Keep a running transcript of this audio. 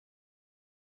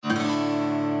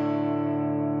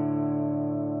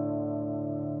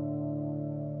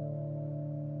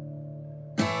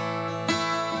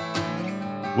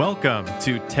Welcome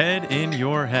to TED in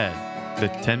Your Head, the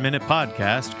 10-minute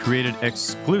podcast created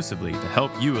exclusively to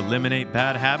help you eliminate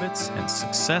bad habits and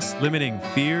success-limiting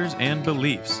fears and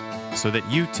beliefs so that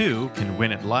you too can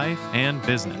win at life and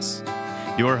business.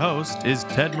 Your host is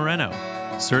Ted Moreno,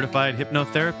 certified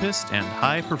hypnotherapist and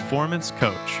high-performance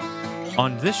coach.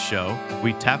 On this show,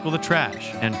 we tackle the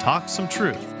trash and talk some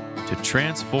truth to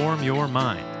transform your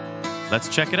mind. Let's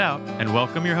check it out and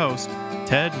welcome your host,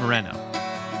 Ted Moreno.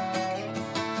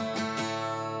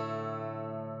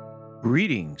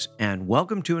 Greetings and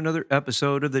welcome to another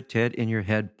episode of the TED in Your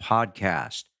Head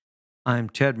podcast. I'm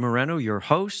Ted Moreno, your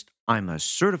host. I'm a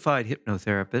certified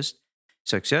hypnotherapist,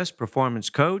 success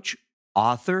performance coach,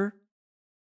 author,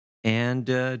 and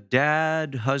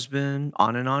dad, husband,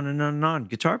 on and on and on and on,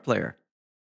 guitar player.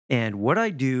 And what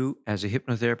I do as a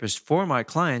hypnotherapist for my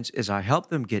clients is I help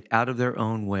them get out of their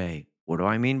own way. What do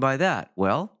I mean by that?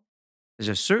 Well, there's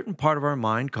a certain part of our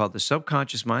mind called the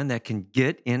subconscious mind that can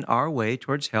get in our way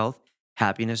towards health,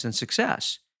 happiness, and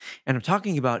success. And I'm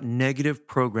talking about negative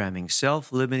programming,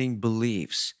 self-limiting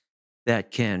beliefs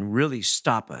that can really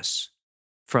stop us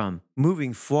from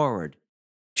moving forward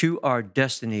to our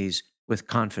destinies with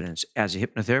confidence. As a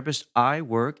hypnotherapist, I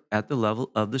work at the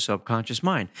level of the subconscious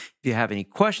mind. If you have any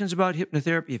questions about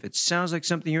hypnotherapy, if it sounds like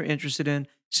something you're interested in,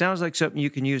 sounds like something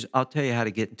you can use, I'll tell you how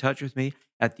to get in touch with me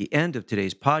at the end of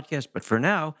today's podcast. But for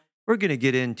now, we're going to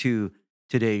get into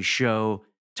today's show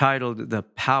titled The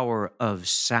Power of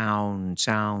Sound.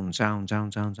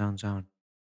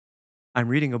 I'm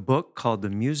reading a book called The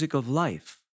Music of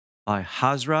Life by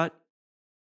Hazrat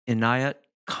Inayat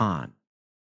Khan.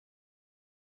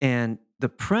 And the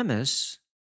premise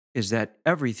is that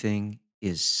everything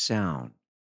is sound.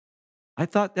 I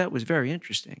thought that was very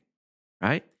interesting,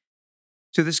 right?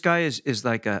 So this guy is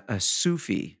like a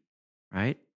Sufi,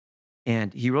 right?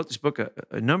 And he wrote this book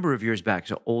a number of years back.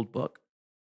 It's an old book.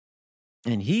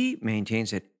 And he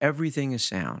maintains that everything is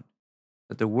sound,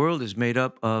 that the world is made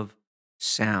up of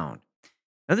sound.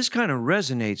 Now, this kind of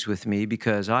resonates with me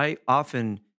because I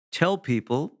often tell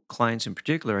people, clients in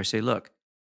particular, I say, look,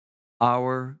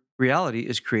 our reality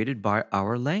is created by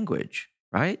our language,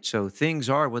 right? So things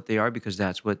are what they are because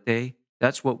that's what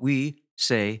we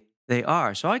say they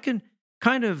are. So I can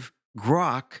kind of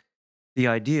grok the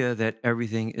idea that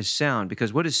everything is sound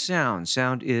because what is sound?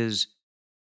 Sound is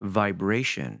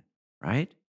vibration,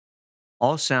 right?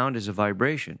 All sound is a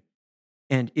vibration.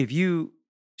 And if you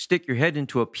stick your head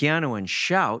into a piano and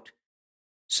shout,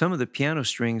 some of the piano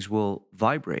strings will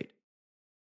vibrate.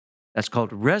 That's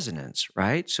called resonance,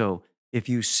 right? So if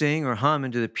you sing or hum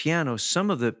into the piano, some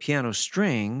of the piano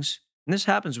strings, and this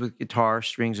happens with guitar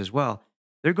strings as well,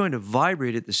 they're going to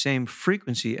vibrate at the same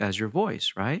frequency as your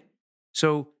voice, right?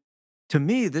 So to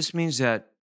me, this means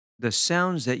that the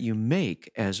sounds that you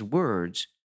make as words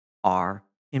are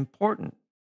important.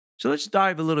 So let's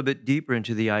dive a little bit deeper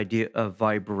into the idea of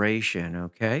vibration,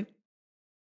 okay?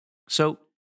 So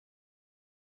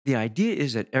the idea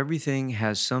is that everything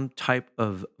has some type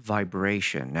of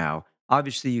vibration. Now,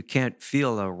 obviously, you can't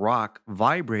feel a rock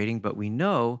vibrating, but we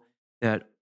know that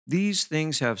these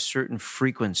things have certain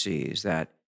frequencies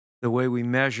that the way we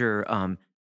measure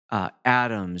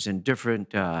atoms and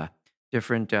different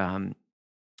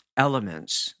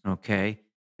elements, okay,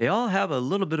 they all have a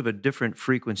little bit of a different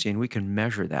frequency and we can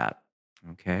measure that,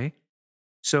 okay?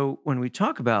 So when we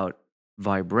talk about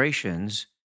vibrations,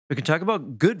 we can talk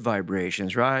about good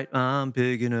vibrations, right? I'm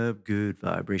picking up good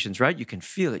vibrations, right? You can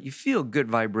feel it. You feel good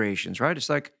vibrations, right?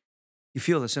 It's like you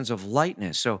feel the sense of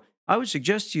lightness. So I would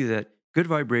suggest to you that good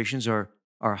vibrations are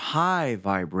high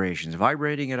vibrations,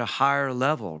 vibrating at a higher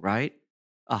level, right?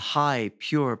 A high,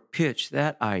 pure pitch,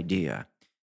 that idea.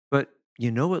 But you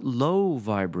know what low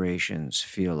vibrations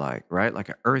feel like, right? Like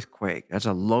an earthquake. That's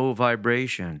a low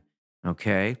vibration,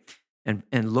 okay? And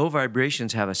low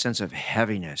vibrations have a sense of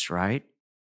heaviness, right?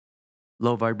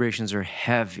 Low vibrations are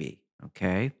heavy,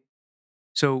 okay?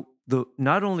 So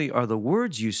not only are the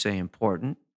words you say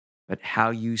important, but how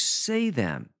you say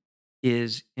them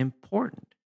is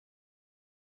important.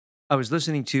 I was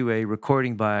listening to a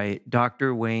recording by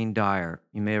Dr. Wayne Dyer.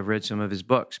 You may have read some of his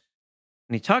books.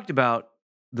 And he talked about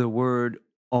the word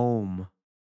Om.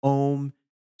 Om,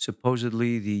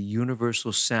 supposedly the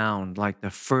universal sound, like the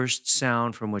first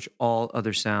sound from which all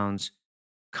other sounds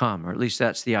come, or at least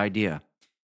that's the idea.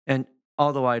 And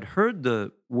although I'd heard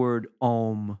the word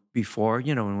Om before,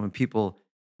 you know, when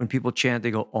people chant,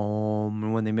 they go Om,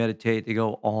 and when they meditate, they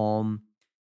go Om.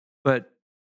 But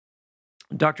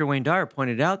Dr. Wayne Dyer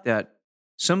pointed out that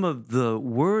some of the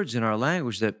words in our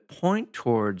language that point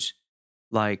towards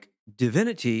like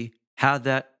divinity have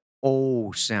that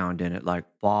O sound in it, like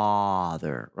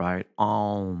Father, right?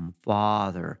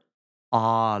 Father,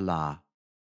 Allah,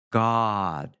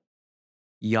 God,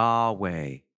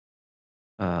 Yahweh.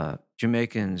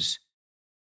 Jamaicans,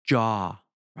 Jah,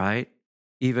 right?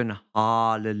 Even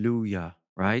Hallelujah,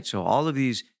 right? So all of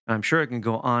these, I'm sure I can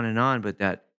go on and on, but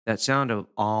that sound of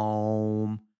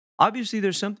obviously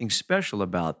there's something special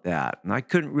about that, and I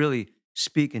couldn't really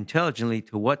speak intelligently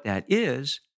to what that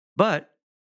is, but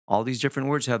all these different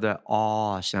words have that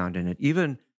aw sound in it.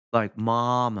 Even like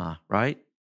mama, right?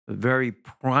 A very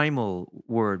primal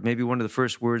word, maybe one of the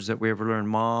first words that we ever learned,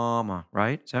 mama,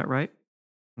 right? Is that right?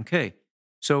 Okay.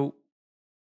 So,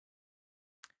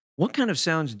 what kind of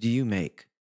sounds do you make?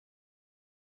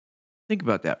 Think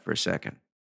about that for a second.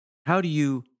 How do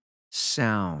you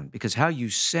sound? Because how you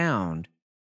sound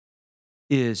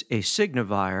is a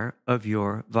signifier of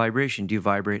your vibration. Do you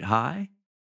vibrate high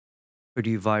or do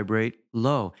you vibrate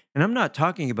low? And I'm not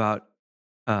talking about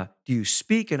do you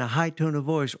speak in a high tone of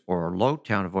voice or a low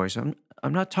tone of voice. I'm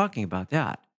not talking about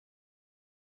that.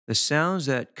 The sounds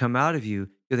that come out of you,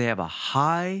 do they have a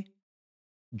high,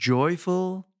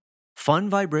 joyful, fun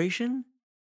vibration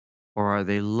or are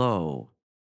they low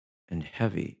and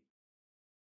heavy?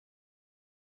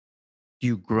 Do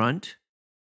you grunt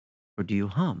or do you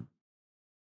hum?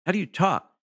 How do you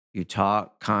talk? You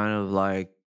talk kind of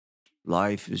like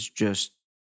life is just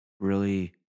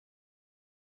really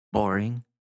boring?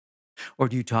 Or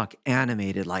do you talk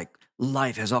animated like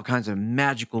life has all kinds of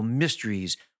magical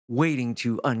mysteries waiting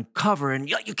to uncover and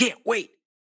you can't wait?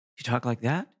 You talk like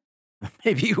that?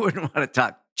 Maybe you wouldn't want to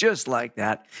talk just like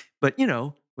that, but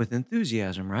with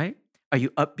enthusiasm, right? Are you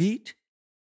upbeat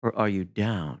or are you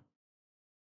down?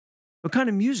 What kind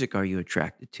of music are you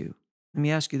attracted to? Let me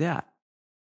ask you that.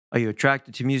 Are you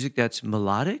attracted to music that's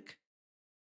melodic?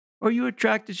 Or are you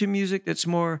attracted to music that's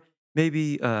more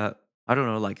maybe, I don't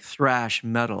know, like thrash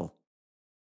metal?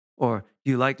 Or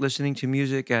do you like listening to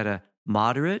music at a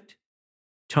moderate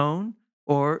tone?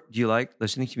 Or do you like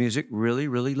listening to music really,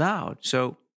 really loud?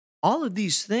 So, all of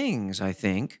these things, I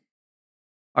think,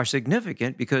 are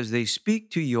significant because they speak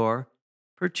to your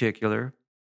particular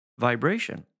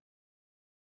vibration.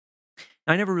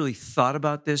 I never really thought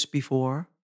about this before,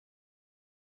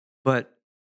 but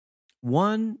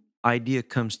one idea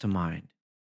comes to mind,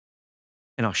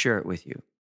 and I'll share it with you.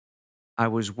 I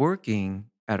was working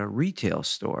at a retail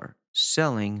store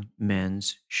selling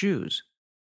men's shoes.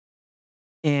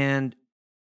 And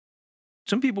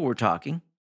some people were talking,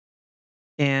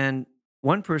 and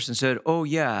one person said, "Oh,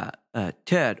 yeah,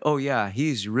 Ted, oh, yeah,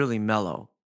 he's really mellow."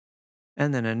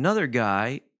 And then another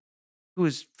guy, who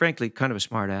was frankly kind of a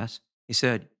smartass, he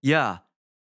said, "Yeah,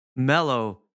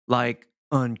 mellow like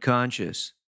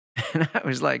unconscious." And I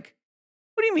was like,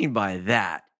 "What do you mean by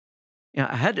that?"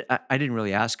 I didn't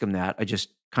really ask him that. I just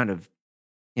kind of,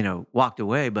 walked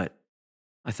away, but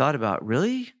I thought about,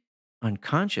 really?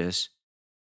 Unconscious?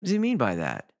 What does he mean by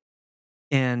that?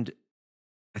 And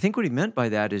I think what he meant by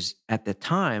that is at the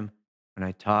time when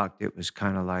I talked, it was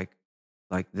kind of like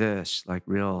this, like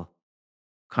real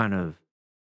kind of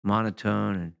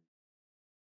monotone and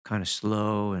kind of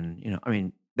slow. And, I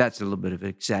mean, that's a little bit of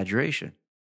exaggeration.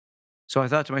 So I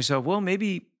thought to myself, well,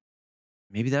 maybe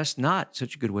that's not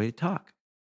such a good way to talk.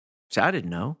 So I didn't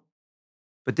know.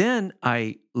 But then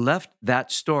I left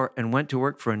that store and went to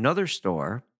work for another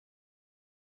store.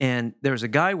 And there was a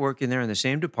guy working there in the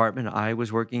same department. I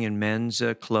was working in men's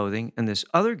clothing, and this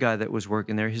other guy that was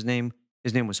working there, his name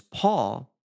was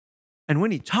Paul. And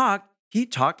when he talked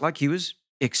like he was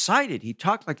excited. He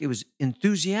talked like he was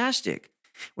enthusiastic.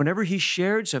 Whenever he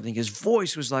shared something, his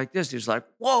voice was like this. He was like,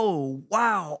 "Whoa,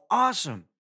 wow, awesome!"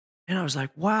 And I was like,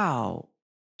 "Wow,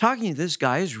 talking to this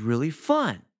guy is really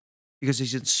fun because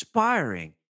he's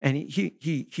inspiring, and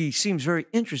he seems very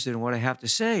interested in what I have to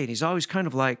say, and he's always kind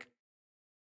of like."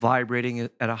 Vibrating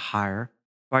at a higher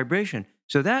vibration.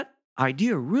 So that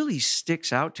idea really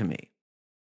sticks out to me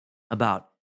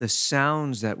about the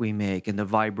sounds that we make and the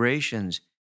vibrations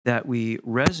that we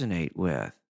resonate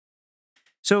with.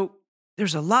 So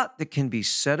there's a lot that can be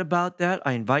said about that.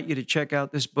 I invite you to check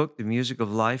out this book, The Music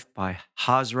of Life by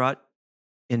Hazrat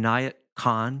Inayat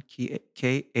Khan,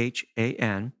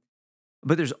 Khan.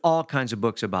 But there's all kinds of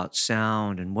books about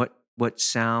sound and what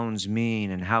sounds mean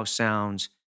and how sounds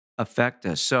affect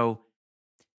us. So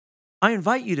I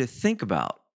invite you to think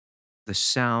about the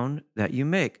sound that you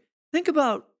make. Think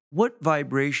about what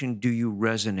vibration do you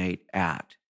resonate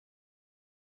at?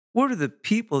 What are the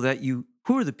people that you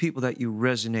who are the people that you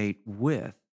resonate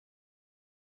with?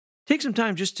 Take some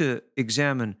time just to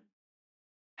examine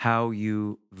how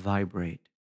you vibrate.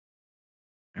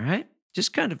 All right?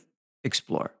 Just kind of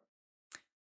explore.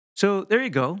 So there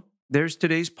you go. there's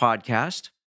today's podcast.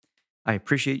 I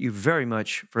appreciate you very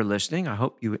much for listening. I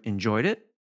hope you enjoyed it.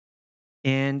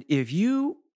 And if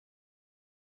you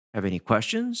have any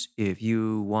questions, if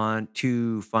you want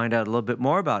to find out a little bit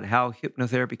more about how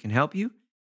hypnotherapy can help you,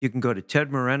 you can go to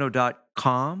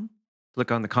tedmoreno.com,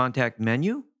 click on the contact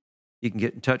menu. You can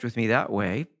get in touch with me that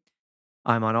way.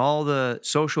 I'm on all the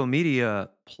social media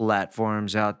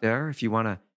platforms out there. If you want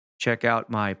to check out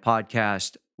my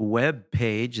podcast web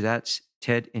page, that's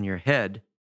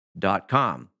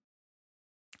tedinyourhead.com.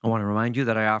 I want to remind you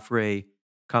that I offer a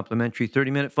complimentary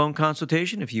 30-minute phone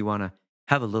consultation if you want to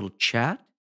have a little chat.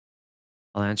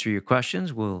 I'll answer your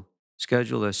questions. We'll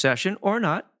schedule a session or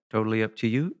not. Totally up to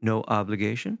you. No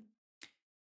obligation.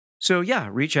 So yeah,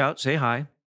 reach out, say hi.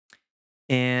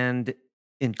 And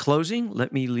in closing,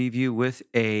 let me leave you with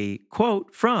a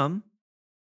quote from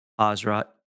Hazrat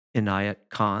Inayat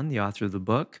Khan, the author of the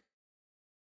book,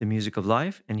 The Music of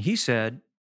Life. And he said,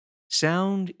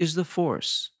 "Sound is the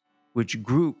force which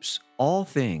groups all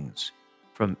things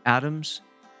from atoms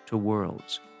to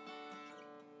worlds."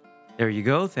 There you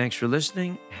go. Thanks for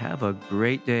listening. Have a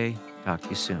great day. Talk to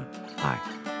you soon. Bye.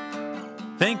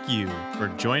 Thank you for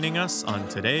joining us on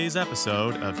today's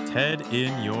episode of TED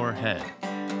in Your Head.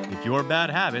 If your bad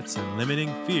habits and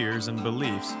limiting fears and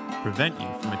beliefs prevent you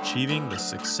from achieving the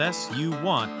success you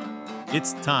want,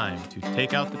 it's time to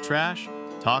take out the trash,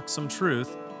 talk some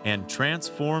truth, and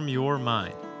transform your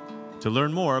mind. To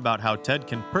learn more about how TED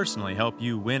can personally help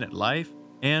you win at life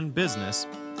and business,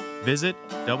 visit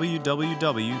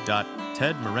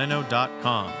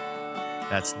www.tedmoreno.com.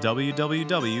 That's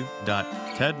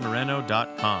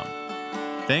www.tedmoreno.com.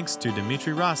 Thanks to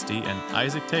Dimitri Rosti and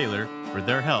Isaac Taylor for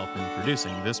their help in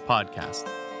producing this podcast.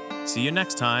 See you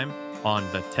next time on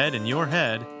the TED in Your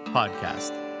Head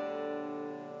podcast.